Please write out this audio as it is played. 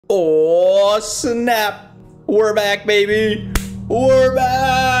Oh, snap. We're back, baby. We're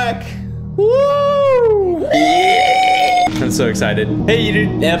back. Woo! Yeah. I'm so excited. Hey,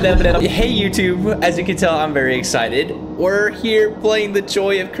 YouTube. Hey, YouTube. As you can tell, I'm very excited. We're here playing the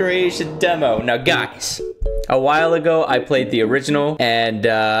Joy of Creation demo. Now, guys, a while ago, I played the original, and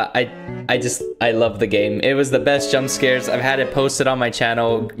I love the game. It was the best jump scares. I've had it posted on my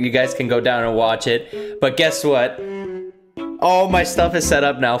channel. You guys can go down and watch it. But guess what? All my stuff is set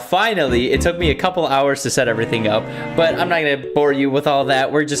up now. Finally, it took me a couple hours to set everything up, but I'm not gonna bore you with all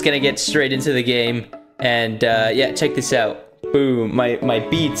that. We're just gonna get straight into the game. And yeah, check this out. Boom, my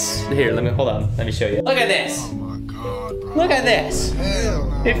beats. Here, hold on. Let me show you. Look at this. Oh my God, bro. Look at this. Hell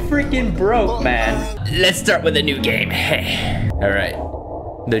no. It freaking broke, man. Let's start with a new game. Hey. All right.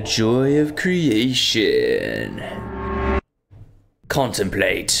 The Joy of Creation.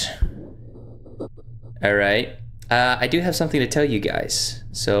 Contemplate. All right. I do have something to tell you guys.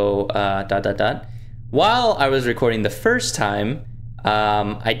 So, While I was recording the first time,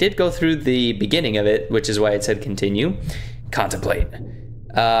 I did go through the beginning of it, which is why it said continue. Contemplate.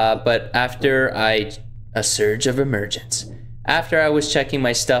 But after a surge of emergence. After I was checking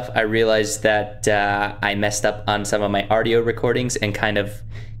my stuff, I realized that I messed up on some of my audio recordings and kind of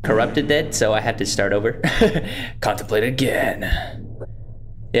corrupted it, so I had to start over. Contemplate again.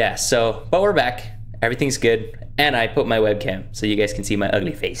 Yeah, so, but we're back. Everything's good. And I put my webcam so you guys can see my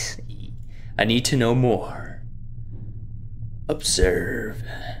ugly face. I need to know more. Observe.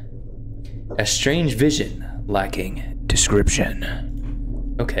 A strange vision lacking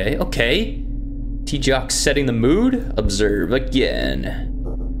description. Okay, okay. T-Jock's setting the mood. Observe again.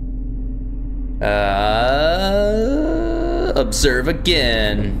 Observe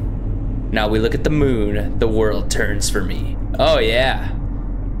again. Now we look at the moon. The world turns for me. Oh yeah.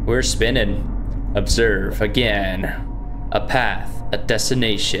 We're spinning. Observe again. A path, a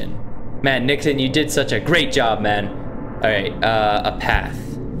destination. Man, Nixon, you did such a great job, man. All right, a path.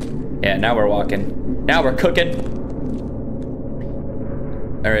 Yeah, now we're walking. Now we're cooking.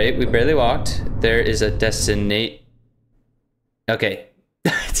 All right, we barely walked. There is a destination. Okay.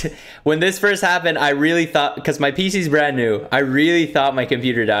 When this first happened, I really thought, because my PC's brand new, I really thought my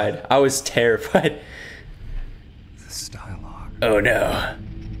computer died. I was terrified. This is dialogue. Oh no.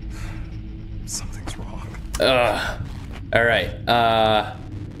 Something's wrong. All right.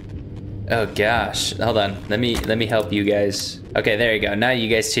 Oh gosh. Hold on. Let me help you guys. Okay, there you go. Now you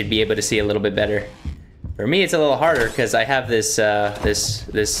guys should be able to see a little bit better. For me, it's a little harder because I have this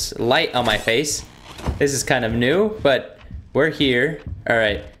this light on my face. This is kind of new, but we're here. All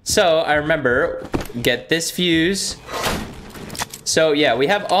right. So I remember, get this fuse. So yeah, we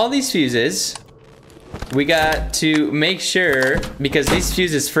have all these fuses. We got to make sure, because these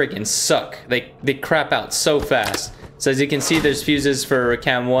fuses freaking suck. They crap out so fast. So as you can see, there's fuses for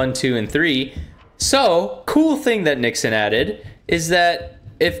cam 1, 2, and 3. So, cool thing that Nixon added is that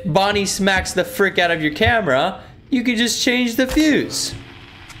if Bonnie smacks the frick out of your camera, you can just change the fuse.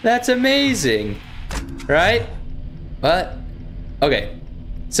 That's amazing, right? But, okay.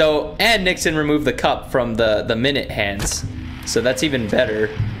 So, and Nixon removed the cup from the minute hands. So that's even better.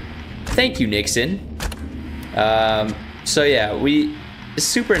 Thank you, Nixon. So yeah,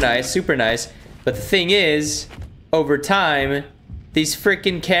 super nice. But the thing is, over time, these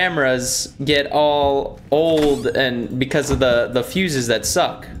freaking cameras get all old and because of the fuses that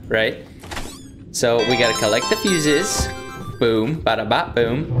suck, right? So we gotta collect the fuses. Boom, bada bop,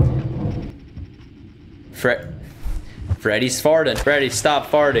 boom. Freddy's farting. Freddy, stop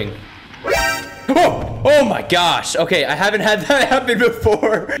farting. Oh my gosh. Okay, I haven't had that happen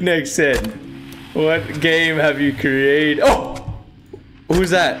before. Nixon. What game have you created? Oh! Who's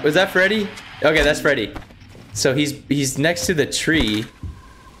that? Was that Freddy? Okay, that's Freddy. So he's next to the tree.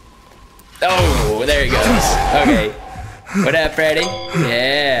 Oh, there he goes. Okay. What up, Freddy?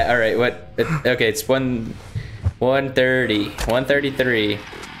 Yeah, all right, what? Okay, it's 130, 133.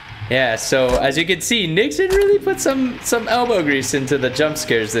 Yeah, so as you can see, Nixon really put some elbow grease into the jump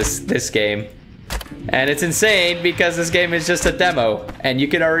scares this game. And it's insane because this game is just a demo. And you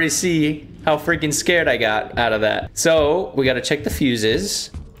can already see how freaking scared I got out of that. So we gotta check the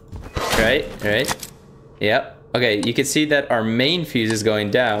fuses. Right. Yep. Okay, you can see that our main fuse is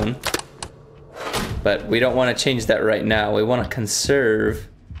going down. But we don't want to change that right now. We want to conserve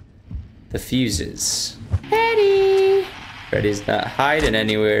the fuses. Freddy's not hiding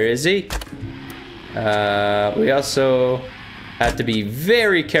anywhere, is he? We also have to be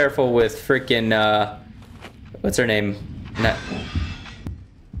very careful with freaking what's her name?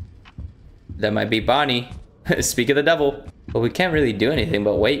 That might be Bonnie. Speak of the devil. But we can't really do anything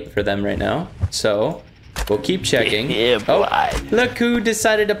but wait for them right now. So We'll keep checking. Yeah, boy. Oh, look who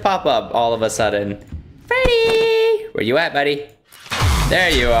decided to pop up all of a sudden. Freddy! Where you at, buddy? There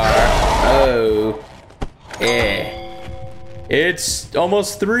you are. Oh. Yeah. It's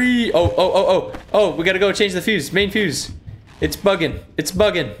almost 3. Oh, we gotta go change the fuse. Main fuse. It's bugging. It's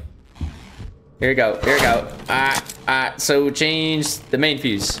bugging. Here we go. Here we go. So change the main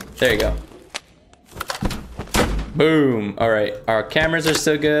fuse. There you go. Boom. All right. Our cameras are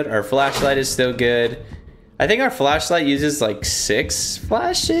still good. Our flashlight is still good. I think our flashlight uses like 6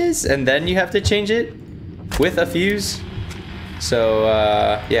 flashes and then you have to change it with a fuse. So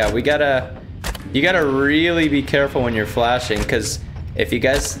yeah, you gotta really be careful when you're flashing, because if you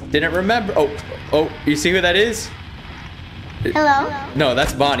guys didn't remember, oh, you see who that is? Hello? No,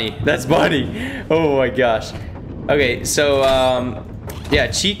 that's Bonnie. That's Bonnie. Oh my gosh. Okay, so yeah,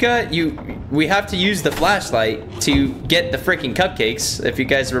 Chica, we have to use the flashlight to get the freaking cupcakes, if you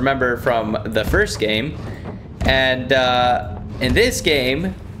guys remember from the first game. And in this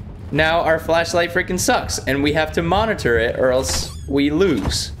game, now our flashlight freaking sucks, and we have to monitor it or else we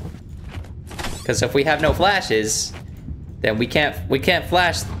lose. Because if we have no flashes, then we can't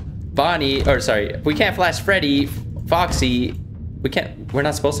flash Bonnie, or sorry, we can't flash Freddy, Foxy. We're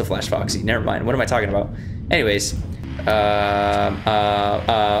not supposed to flash Foxy. Never mind. What am I talking about? Anyways,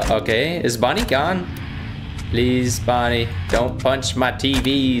 okay, is Bonnie gone? Please, Bonnie, don't punch my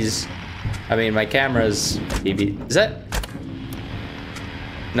TVs. I mean, my camera's TV. Is that?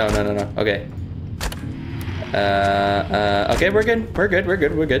 No. Okay. Okay, we're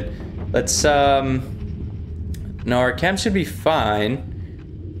good. Let's, no, our cam should be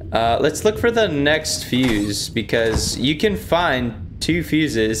fine. Let's look for the next fuse, because you can find 2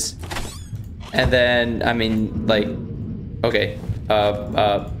 fuses. And then, I mean, like, okay.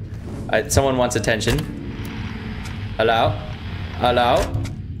 Someone wants attention. Hello?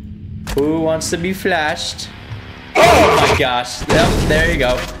 Who wants to be flashed? Oh my gosh. Yep, there you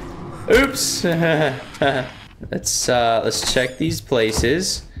go. Oops. Let's check these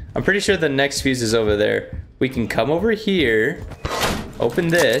places. I'm pretty sure the next fuse is over there. We can come over here, open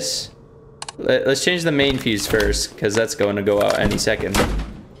this. Let's change the main fuse first, because that's going to go out any second.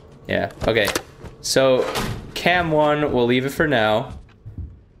 Yeah, okay. So, cam 1, we'll leave it for now.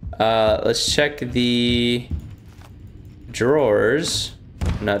 Let's check the drawers.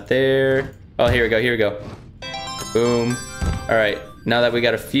 Not there. Oh, here we go. Boom. All right, now that we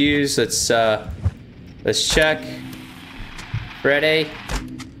got a fuse, let's check. Freddy,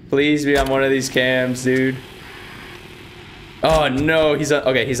 please be on one of these cams, dude. Oh no, he's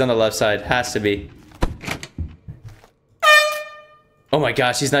on the left side. Has to be. Oh my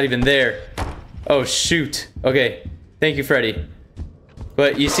gosh, he's not even there. Oh shoot. Okay, thank you, Freddy.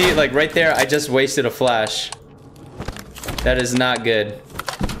 But you see, like right there, I just wasted a flash. That is not good.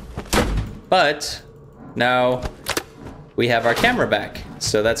 But now we have our camera back,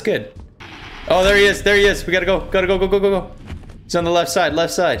 so that's good. Oh, there he is. We gotta go. He's on the left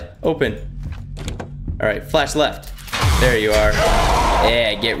side. Open. All right, flash left. There you are.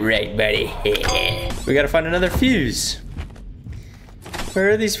 Yeah, get right, buddy. Yeah. We gotta find another fuse. Where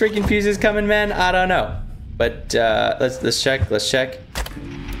are these freaking fuses coming, man? I don't know. But let's check.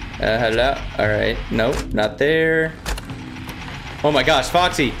 Hello. All right. Nope, not there. Oh my gosh,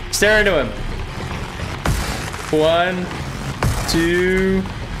 Foxy, stare into him. 1, 2, 3.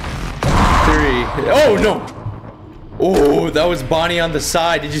 Oh no! Oh, that was Bonnie on the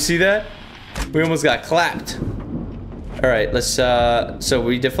side. Did you see that? We almost got clapped. All right, let's. So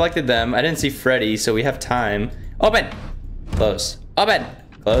we deflected them. I didn't see Freddy, so we have time. Open. Close. Open.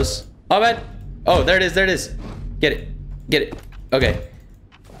 Close. Open. Oh, there it is. Get it. Okay.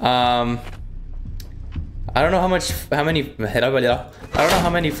 I don't know how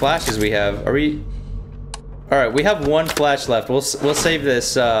many flashes we have. Are we? All right, we have 1 flash left. We'll save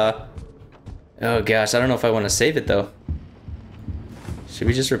this. Oh gosh, I don't know if I want to save it though. Should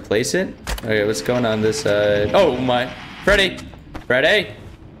we just replace it? Okay, what's going on this side? Oh my, Freddy,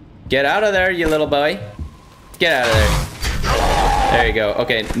 get out of there, you little boy. Get out of there. There you go.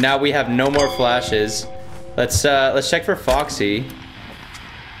 Okay, now we have no more flashes. Let's check for Foxy.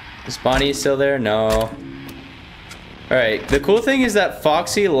 Is Bonnie still there? No. Alright, the cool thing is that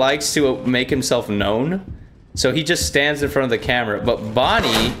Foxy likes to make himself known. So he just stands in front of the camera. But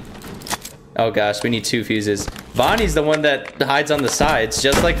Bonnie... Oh gosh, we need 2 fuses. Bonnie's the one that hides on the sides,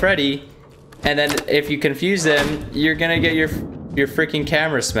 just like Freddy. And then if you confuse them, you're gonna get your freaking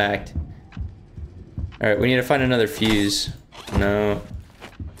camera smacked. Alright, we need to find another fuse. No.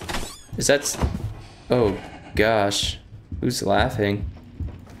 Is that... Oh gosh. Who's laughing?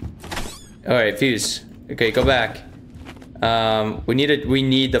 Alright, fuse. Okay, go back. We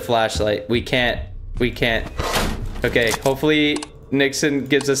need the flashlight. We can't We can't. Okay, hopefully Nixon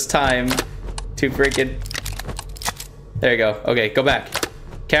gives us time to freaking... There you go. Okay, go back.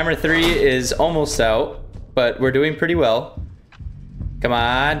 Camera 3 is almost out, but we're doing pretty well. Come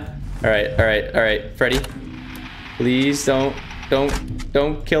on. All right. Freddy, please don't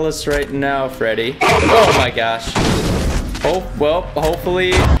kill us right now, Freddy. Oh my gosh. Oh, well,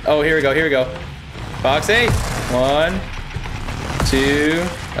 hopefully. Oh, here we go. Foxy. 1, 2,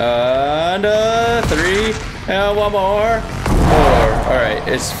 and 3, and one more. 4. All right,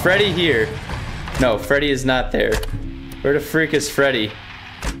 is Freddy here? No, Freddy is not there. Where the freak is Freddy?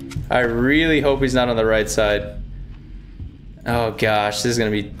 I really hope he's not on the right side. Oh gosh, this is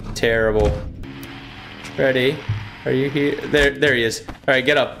gonna be terrible. Freddy, are you here? There he is. All right,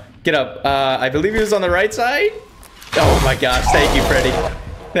 get up. I believe he was on the right side. Oh my gosh, thank you, Freddy.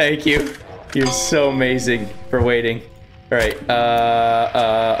 Thank you. You're so amazing for waiting. All right,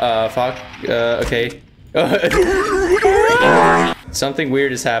 fuck. Okay. Something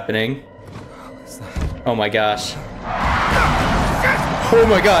weird is happening. Oh my gosh. Oh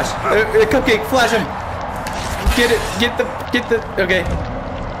my gosh. The cupcake, flash him. Get it. Get the. Okay.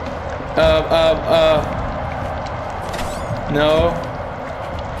 No.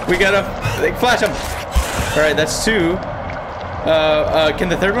 We gotta flash him. All right, that's 2. Can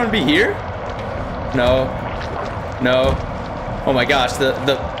the third one be here? No. Oh my gosh,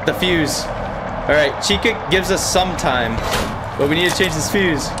 the fuse. All right, Chica gives us some time, but we need to change this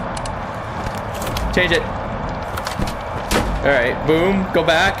fuse. Change it. All right, boom, go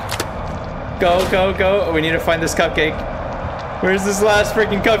back. Go. Oh, we need to find this cupcake. Where's this last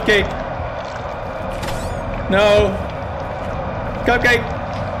freaking cupcake? No. Cupcake.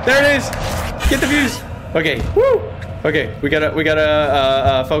 There it is. Get the fuse. Okay, woo. Okay, we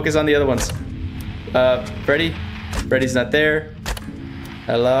gotta focus on the other ones. Freddy's not there.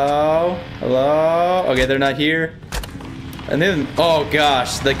 Hello. Okay, they're not here. And then, oh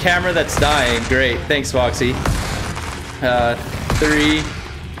gosh, the camera that's dying. Great, thanks, Foxy. 3,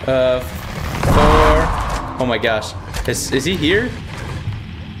 4. Oh my gosh, is he here?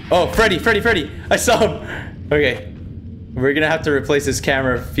 Oh, Freddy! I saw him. Okay, we're gonna have to replace this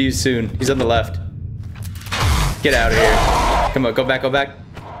camera fuse soon. He's on the left. Get out of here! Come on, go back.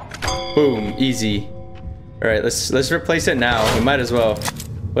 Boom, easy. All right, let's replace it now. We might as well.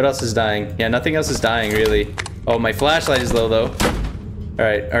 What else is dying? Yeah, nothing else is dying really. Oh, my flashlight is low though. All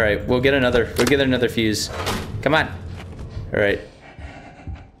right. We'll get another fuse. Come on. All right.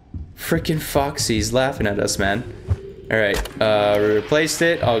 Freaking Foxy's laughing at us, man. All right. We replaced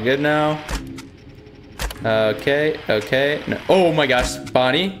it. All good now. Okay. No. Oh my gosh,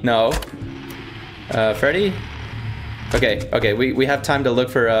 Bonnie. No. Freddy. Okay. We have time to look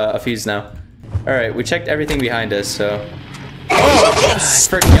for a fuse now. All right. We checked everything behind us, so. Oh, I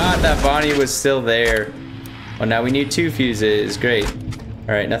forgot that Bonnie was still there. Well, now we need 2 fuses. Great.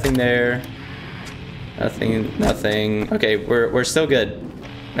 All right, nothing there. Nothing. Okay, we're still good.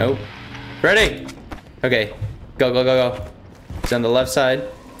 Nope. Ready? Okay. Go. It's on the left side.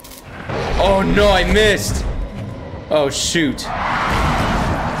 Oh no, I missed. Oh shoot.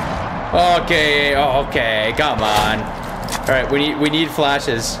 Okay. Come on. All right, we need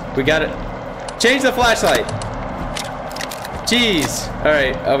flashes. We gotta change the flashlight. Jeez. All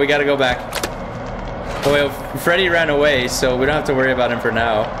right. We gotta go back. Oh, well, Freddy ran away, so we don't have to worry about him for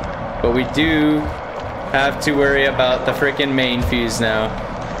now. But we do have to worry about the freaking main fuse now.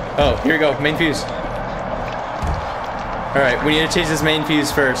 Oh, here we go. Main fuse. All right, we need to change this main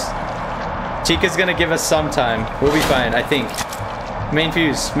fuse first. Chica's gonna give us some time. We'll be fine, I think. Main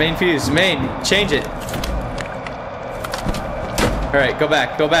fuse. Change it. All right, go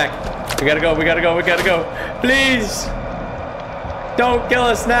back. We gotta go. Please. Don't kill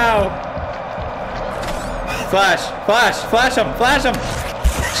us now. Flash him.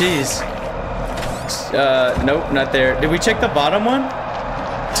 Jeez. Nope, not there. Did we check the bottom one?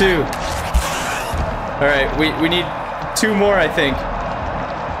 2. All right, we need 2 more, I think.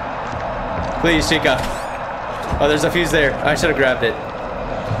 Please, Chica. Oh, there's a fuse there. I should have grabbed it.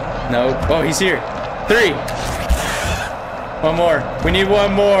 Nope. Oh, he's here. 3. 1 more. We need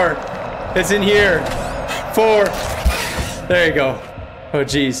 1 more. It's in here. 4. There you go. Oh,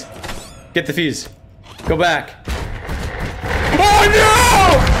 jeez. Get the fuse. Go back. Oh no!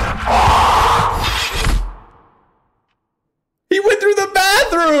 He went through the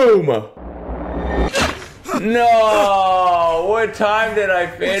bathroom! No! What time did I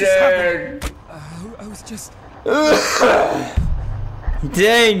finish? I was just...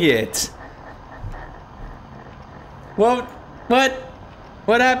 Dang it! Well,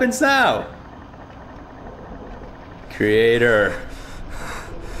 what happens now? Creator.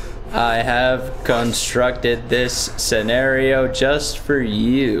 I have constructed this scenario just for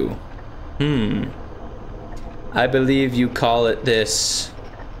you. I believe you call it this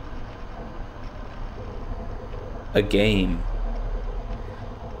a game.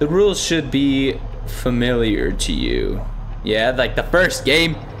 The rules should be familiar to you. Yeah, like the first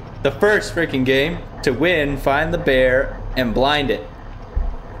game, the first freaking game. To win, find the bear and blind it.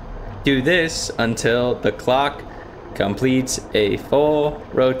 Do this until the clock completes a full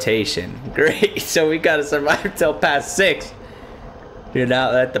rotation. Great, so we gotta survive till past 6. Do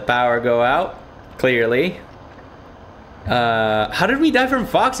not let the power go out, clearly. How did we die from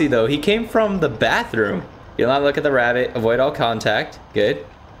Foxy though? He came from the bathroom. You'll not look at the rabbit, avoid all contact. Good.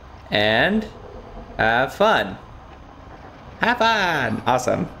 And have fun. Have fun.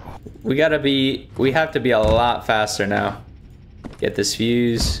 Awesome. We have to be a lot faster now. Get this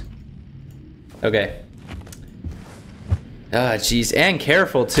fuse. Okay. Ah, jeez, and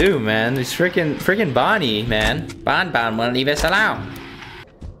careful too, man. This freaking Bonnie, man. Bon won't leave us alone.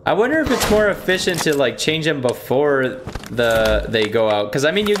 I wonder if it's more efficient to like change them before they go out, because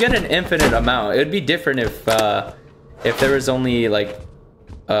I mean you get an infinite amount. It would be different if there was only like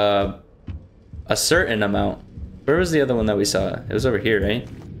a certain amount. Where was the other one that we saw? It was over here, right?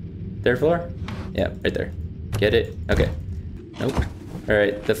 3rd floor? Yeah, right there. Get it? Okay. Nope. All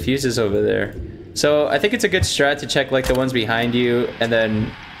right, the fuse is over there. So I think it's a good strat to check like the ones behind you and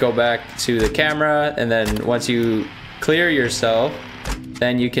then go back to the camera, and then once you clear yourself,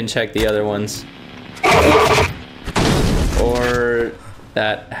 then you can check the other ones. Or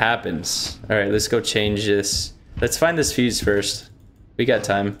that happens. All right, let's go change this. Let's find this fuse first. We got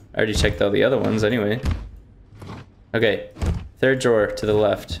time. I already checked all the other ones anyway. Okay, 3rd drawer to the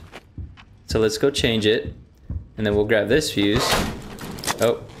left. So let's go change it, and then we'll grab this fuse.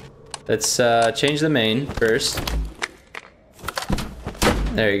 Oh, let's change the main first.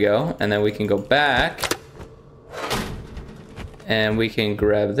 There you go, and then we can go back, and we can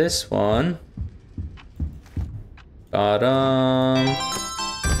grab this one. Bottom.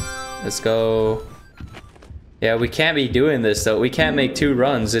 Let's go. Yeah, we can't be doing this though. We can't make 2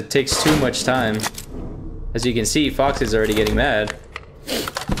 runs. It takes too much time. As you can see, Fox is already getting mad.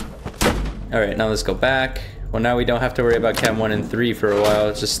 All right, now let's go back. Well, now we don't have to worry about cam 1 and 3 for a while.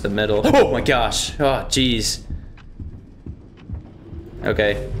 It's just the middle. Oh my gosh. Oh, jeez.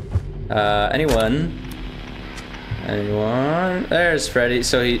 Okay. Anyone? There's Freddy.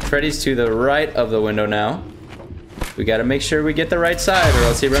 So Freddy's to the right of the window now. We gotta make sure we get the right side or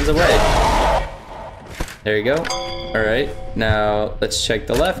else he runs away. There you go. All right, now let's check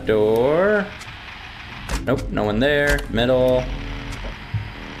the left door. Nope, no one there. Middle.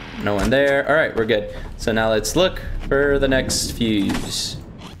 No one there. All right, we're good. So now let's look for the next fuse.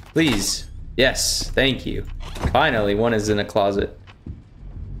 Please. Yes, thank you. Finally, one is in a closet.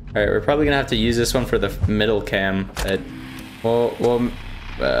 All right, we're probably gonna have to use this one for the middle cam. But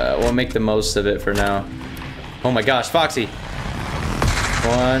we'll make the most of it for now. Oh my gosh, Foxy.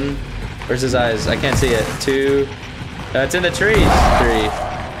 1. Where's his eyes? I can't see it. 2. It's in the trees. 3.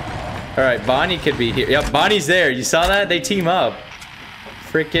 All right, Bonnie could be here. Yep, Bonnie's there. You saw that? They team up.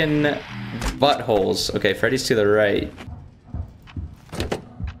 Freaking buttholes. Okay, Freddy's to the right.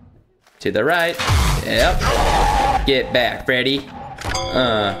 To the right. Yep. Get back, Freddy.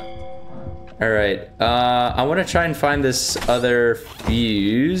 All right. I want to try and find this other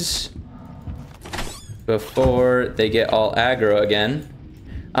fuse before they get all aggro again.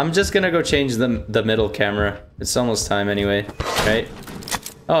 I'm just gonna go change the middle camera. It's almost time anyway, right?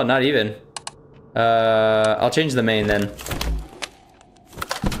 Oh, not even. I'll change the main then.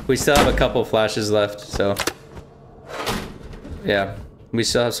 We still have a couple flashes left, so yeah, we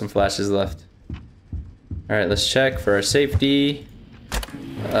still have some flashes left. All right, let's check for our safety.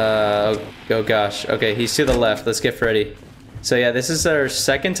 Oh gosh. Okay, he's to the left. Let's get Freddy. So yeah, this is our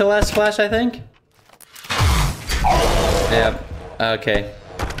second to last flash, I think. Yep. Okay.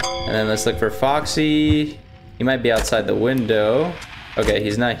 And then let's look for Foxy. He might be outside the window. Okay,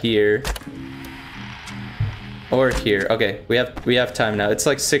 he's not here. Or here. Okay, we have time now. It's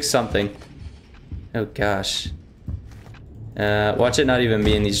like 6 something. Oh gosh. Watch it not even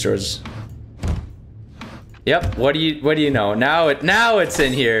be in these drawers. Yep. What do you know? Now it's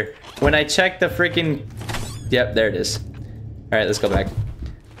in here. When I check the freaking. Yep, there it is. All right, let's go back.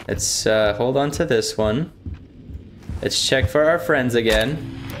 Let's hold on to this one. Let's check for our friends again.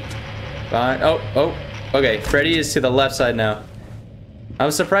 Fine. Oh. Okay, Freddy is to the left side now. I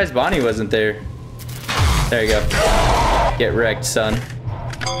was surprised Bonnie wasn't there. There you go. Get wrecked, son.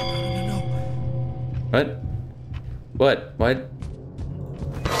 What?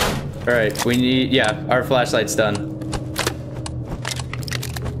 All right, we need. Yeah, our flashlight's done.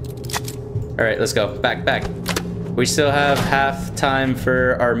 All right, let's go. Back. We still have half time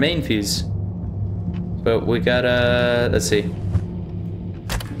for our main fuse. But we gotta... Let's see. All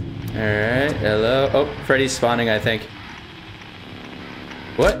right, hello. Oh, Freddy's spawning, I think.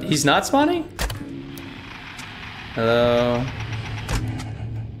 What? He's not spawning? Hello.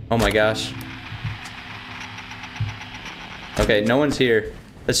 Oh my gosh. Okay, no one's here.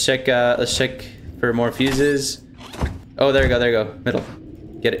 Let's check for more fuses. Oh, there we go. Middle.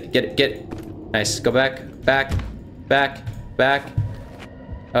 Get it. Nice. Go back.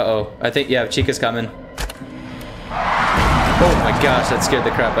 Uh-oh. I think, yeah, Chica's coming. Oh my gosh, that scared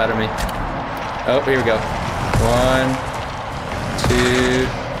the crap out of me. Oh, here we go. 1, 2,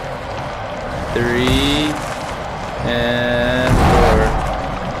 3, and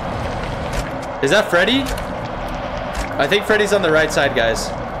 4. Is that Freddy? I think Freddy's on the right side,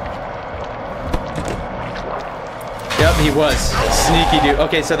 guys. Yep, he was. Sneaky dude.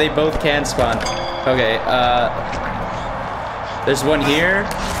 Okay, so they both can spawn. Okay, there's one here.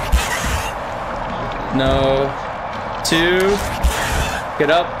 No. 2. Get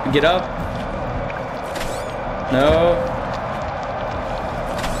up. No.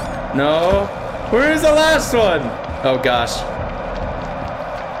 Where is the last one? Oh gosh.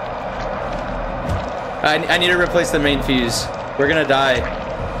 I need to replace the main fuse. We're gonna die.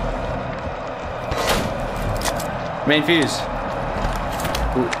 Main fuse.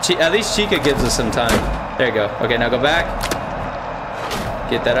 Ooh, at least Chica gives us some time. There you go. Okay, now go back.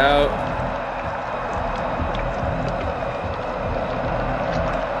 Get that out.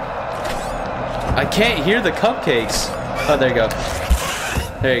 I can't hear the cupcakes. Oh, there you go.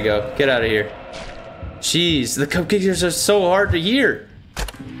 There you go. Get out of here. Jeez, the cupcakes are so hard to hear.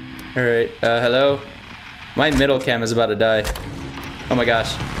 All right, hello. My middle cam is about to die. Oh my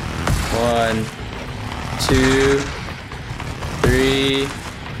gosh. 1, 2, 3,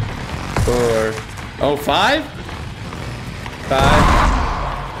 4. Oh, 5?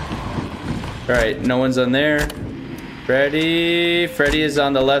 5. All right, no one's on there. Freddy is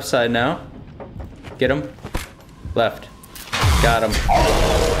on the left side now. Get him. Left. Got him.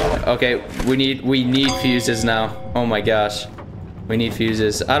 Okay, we need fuses now. Oh my gosh. We need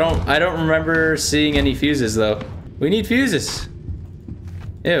fuses. I don't remember seeing any fuses though. We need fuses.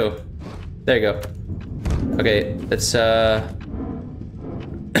 Ew. There you go. Okay, let's oh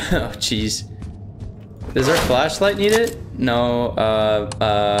jeez. Does our flashlight need it? No,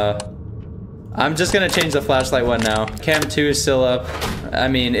 I'm just gonna change the flashlight one now. Cam 2 is still up. I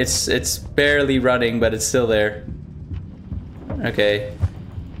mean, it's barely running, but it's still there. Okay.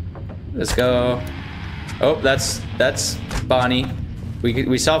 Let's go. Oh, that's Bonnie.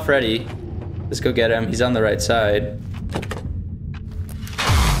 We saw Freddy. Let's go get him. He's on the right side.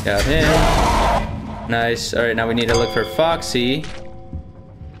 Got him. Nice. All right, now we need to look for Foxy.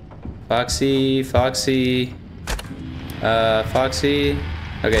 Foxy. Foxy.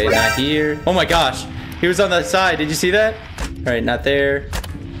 Okay, not here. Oh my gosh. He was on that side. Did you see that? All right, not there.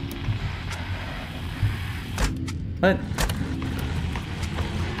 What?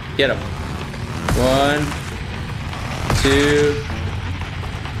 Get him. 1, 2,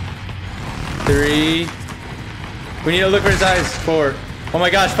 3. We need to look for his eyes. 4. Oh my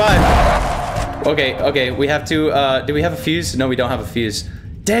gosh, 5. Okay, we have to, do we have a fuse? No, we don't have a fuse.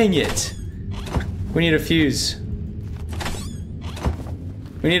 Dang it. We need a fuse.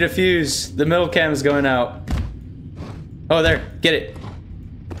 We need a fuse. The middle cam is going out. Oh, there. Get it.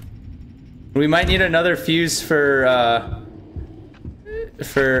 We might need another fuse for,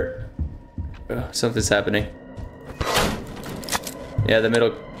 oh, something's happening. Yeah, the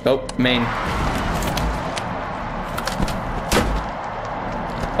middle. Oh, main.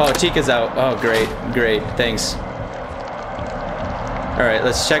 Oh, Chica's out. Oh, great. Thanks. All right,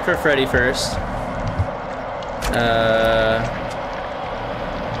 let's check for Freddy first.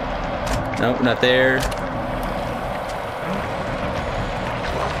 Nope, not there.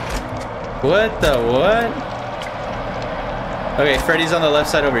 What the what? Okay, Freddy's on the left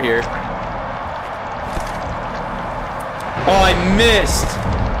side over here. Oh, I missed!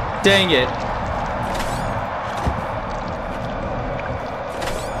 Dang it.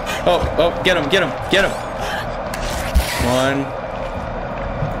 Oh, get him. 1.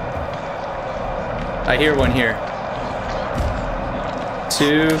 I hear one here.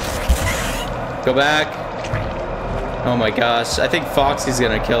 2. Go back. Oh my gosh. I think Foxy's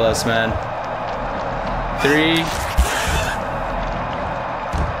gonna kill us, man. 3.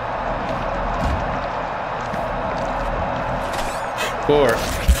 Four.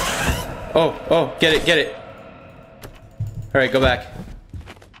 Oh, get it. All right, go back.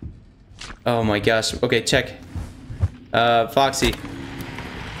 Oh my gosh. Okay, check. Foxy.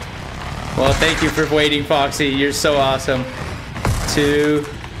 Well, thank you for waiting, Foxy. You're so awesome. 2,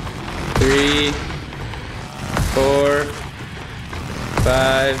 3, 4,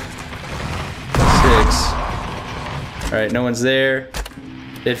 5, 6. All right, no one's there.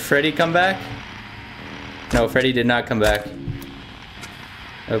 Did Freddy come back? No, Freddy did not come back.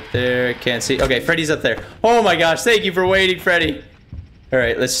 Up there, can't see. Okay, Freddy's up there. Oh my gosh, thank you for waiting, Freddy. All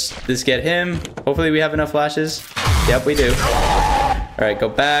right, let's get him. Hopefully we have enough flashes. Yep, we do. All right, go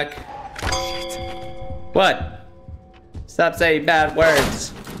back. What? Stop saying bad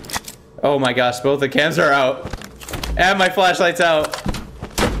words. Oh my gosh, both the cams are out. And my flashlight's out.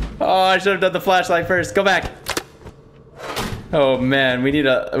 Oh, I should have done the flashlight first. Go back. Oh man, we need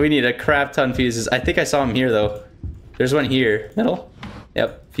a crap ton fuses. I think I saw him here though. There's one here. Middle.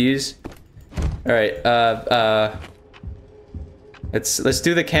 Yep, fuse. All right. Let's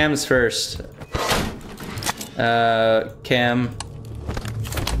do the cams first. Cam.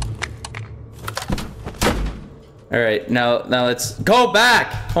 All right, now let's go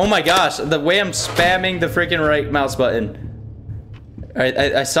back. Oh my gosh, the way I'm spamming the freaking right mouse button. All right,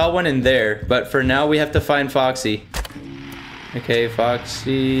 I saw one in there, but for now we have to find Foxy. Okay,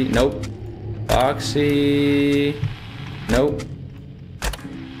 Foxy. Nope. Foxy. Nope.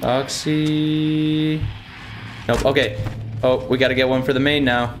 Foxy. Nope. Okay. Oh, we gotta get one for the main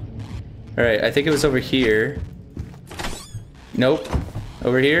now. All right, I think it was over here. Nope.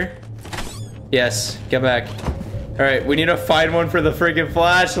 Over here? Yes, get back. All right, we need to find one for the freaking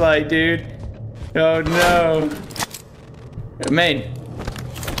flashlight, dude. Oh no. Main.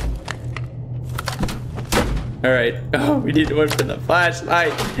 All right. Oh, we need one for the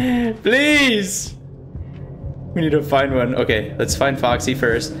flashlight. Please. We need to find one. Okay, let's find Foxy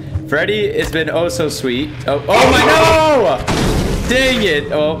first. Freddy, it's been oh so sweet. Oh my no! Dang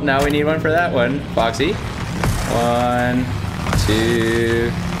it. Oh, now we need one for that one. Foxy. 1, 2,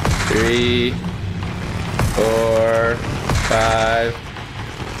 3, 4, 5,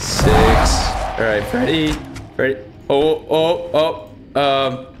 6. All right, Freddy. Oh,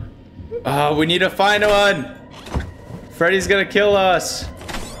 we need to find one. Freddy's gonna kill us.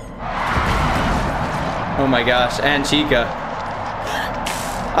 Oh my gosh, and Chica.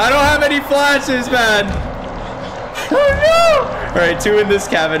 I don't have any flashes, man. Oh no! All right, 2 in this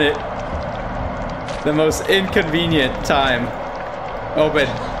cabinet. The most inconvenient time. Open.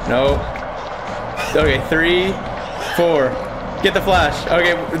 No. Okay, 3, 4. Get the flash.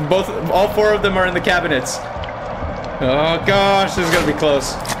 Okay, all 4 of them are in the cabinets. Oh gosh, this is gonna be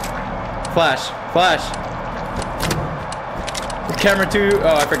close. Flash. Camera 2.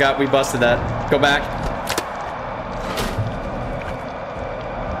 Oh, I forgot we busted that. Go back.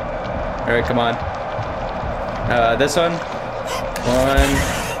 All right, come on. This one. 1,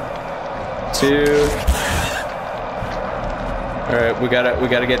 2. All right, we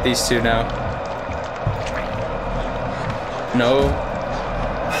gotta get these 2 now. No.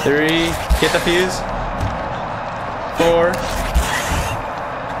 3. Get the fuse. 4.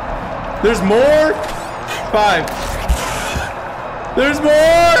 There's more. 5. There's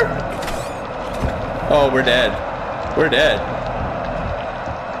more. Oh, we're dead.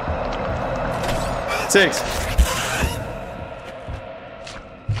 6.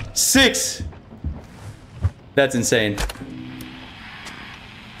 6. That's insane.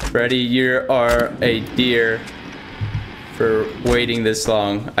 Freddy, you are a deer for waiting this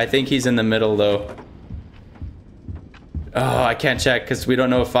long. I think he's in the middle though. Oh, I can't check because we don't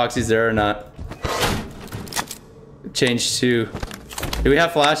know if Foxy's there or not. Change to. Do we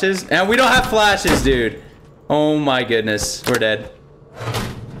have flashes? And we don't have flashes, dude. Oh my goodness. We're dead.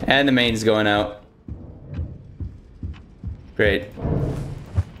 And the main's going out. Great.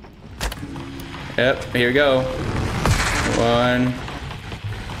 Yep, here we go. 1,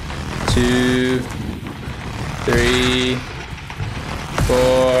 2, 3,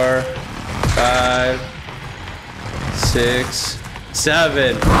 4, 5, 6,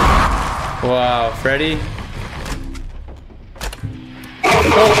 7. Wow, Freddy.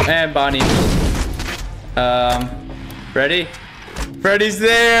 Oh, and Bonnie. Freddy? Freddy's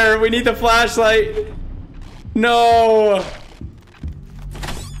there! We need the flashlight! No!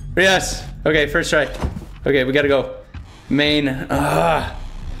 Yes! Okay, first try. Okay, we gotta go. Main.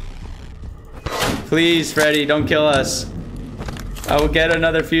 Please, Freddy, don't kill us. I will get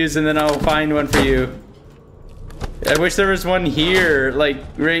another fuse and then I'll find one for you. I wish there was one here, like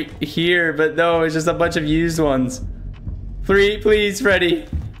right here, but no, it's just a bunch of used ones. Please, Freddy.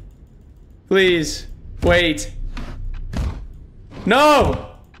 Please. Wait.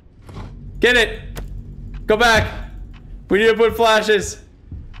 No! Get it! Go back! We need to put flashes.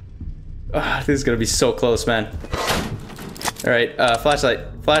 This is gonna be so close, man. Alright, flashlight.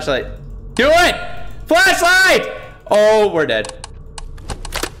 Do it! Flashlight! Oh, we're dead.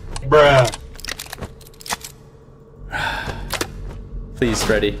 Bruh. Please,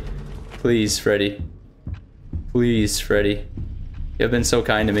 Freddy. Please, Freddy. Please, Freddy. You have been so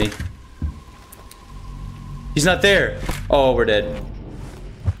kind to me. He's not there. Oh, we're dead.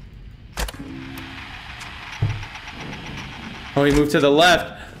 Oh, he moved to the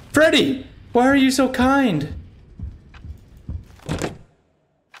left. Freddy! Why are you so kind?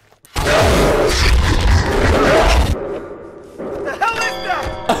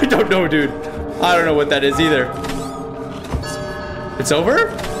 I don't know, dude. I don't know what that is either. It's over?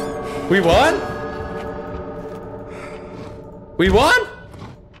 We won? We won?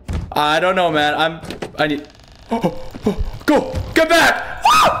 I don't know, man. I need... Go! Get back!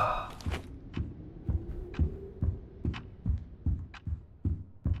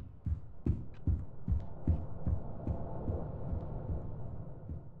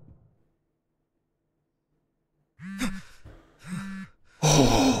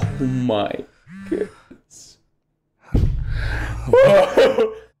 Oh my goodness.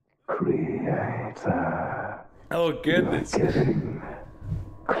 Creator. Oh goodness. Getting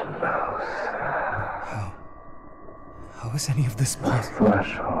close. How is any of this The possible?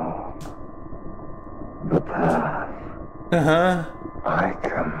 threshold. The path. Uh-huh. I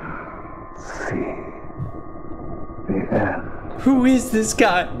can see the end. Who is this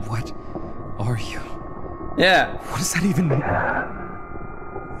guy? What are you? Yeah. What does that even mean?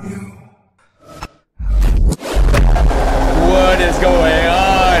 What is going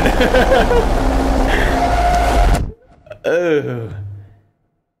on? Oh.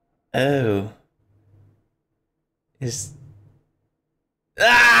 Oh.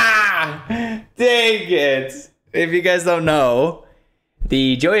 Ah! Dang it. If you guys don't know,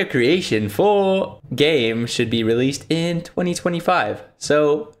 the Joy of Creation full game should be released in 2025.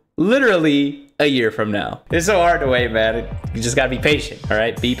 So, literally a year from now. It's so hard to wait, man. You just gotta be patient, all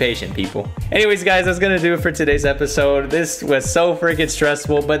right? Be patient, people. Anyways, guys, that's gonna do it for today's episode. This was so freaking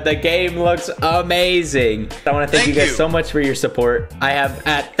stressful, but the game looks amazing. I wanna thank you guys so much for your support. I have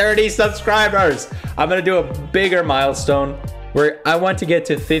at 30 subscribers. I'm gonna do a bigger milestone where I want to get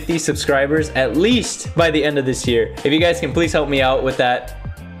to 50 subscribers at least by the end of this year. If you guys can please help me out with that,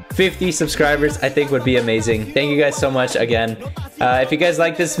 50 subscribers I think would be amazing. Thank you guys so much again. If you guys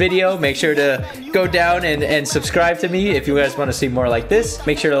like this video, make sure to go down and subscribe to me. If you guys want to see more like this,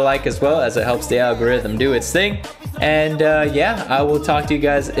 make sure to like as well, as it helps the algorithm do its thing. And yeah, I will talk to you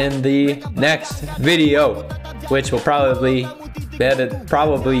guys in the next video, which will probably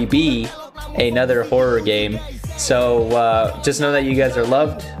be another horror game. So just know that you guys are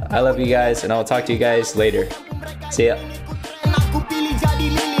loved. I love you guys, and I'll talk to you guys later. See ya.